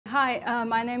Hi,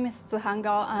 my name is Zihan.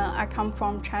 I come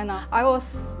from China. I was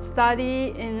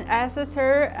studying in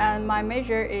Exeter and my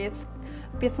major is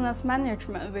business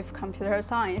management with computer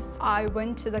science. I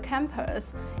went to the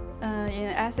campus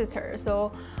in Exeter,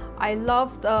 so I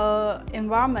love the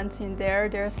environment in there.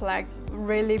 There's like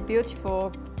really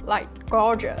beautiful, like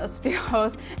gorgeous,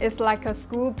 because it's like a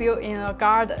school built in a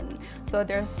garden. So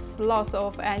there's lots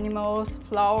of animals,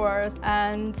 flowers,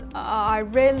 and I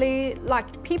really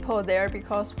like people there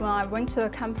because when I went to the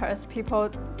campus, people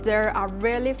there are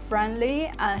really friendly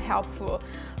and helpful.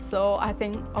 So I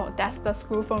think, oh, that's the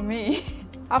school for me.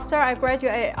 After I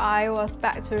graduated, I was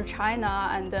back to China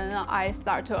and then I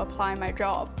started to apply my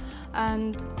job.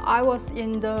 And I was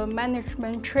in the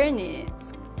management training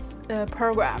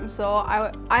program, so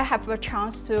I have a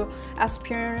chance to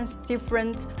experience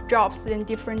different jobs in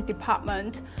different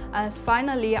departments. And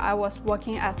finally, I was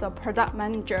working as a product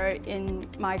manager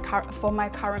for my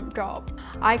current job.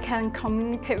 I can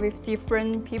communicate with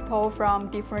different people from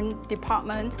different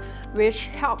departments, which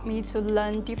helped me to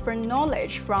learn different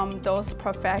knowledge from those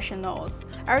professionals.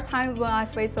 Every time when I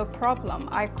face a problem,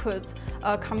 I could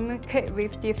communicate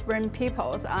with different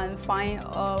people and find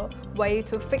a way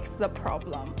to fix the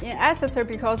problem. In Exeter,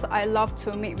 because I love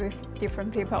to meet with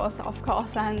different people, of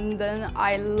course, and then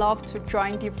I love to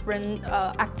join different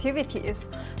activities.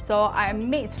 So I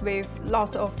meet with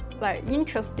lots of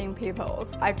interesting people.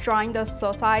 I joined the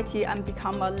society and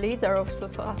become a leader of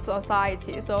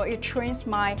society. So it trains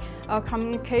my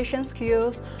communication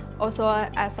skills. Also,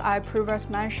 as I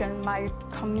previously mentioned, my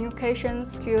communication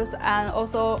skills and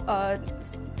also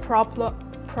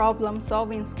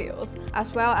problem-solving skills,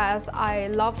 as well as I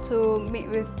love to meet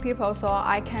with people so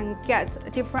I can get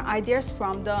different ideas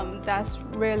from them. That's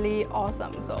really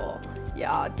awesome. So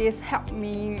yeah, this helped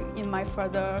me in my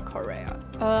further career.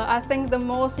 I think the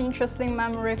most interesting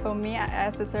memory for me at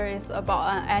Exeter is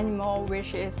about an animal,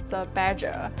 which is the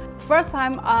badger. First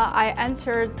time I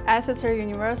entered Exeter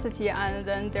University, and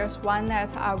then there's one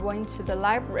night I went to the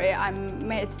library. I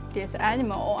met this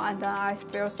animal and then I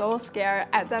feel so scared.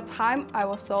 At that time, I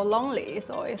was so lonely,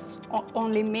 so it's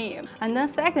only me. And then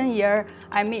second year,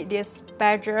 I meet this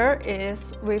badger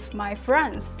is with my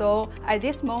friends. So at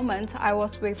this moment, I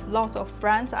was with lots of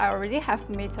friends. I already have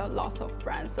met lots of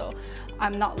friends, so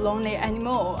I'm not lonely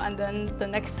anymore. And then the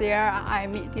next year, I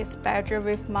meet this badger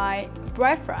with my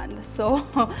boyfriend. So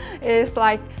it's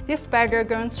like this badger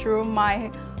going through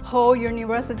my whole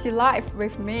university life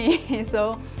with me.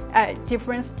 So at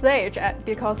different stage,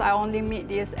 because I only meet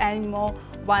this animal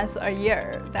once a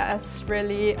year. That's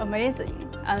really amazing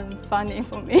and funny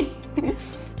for me.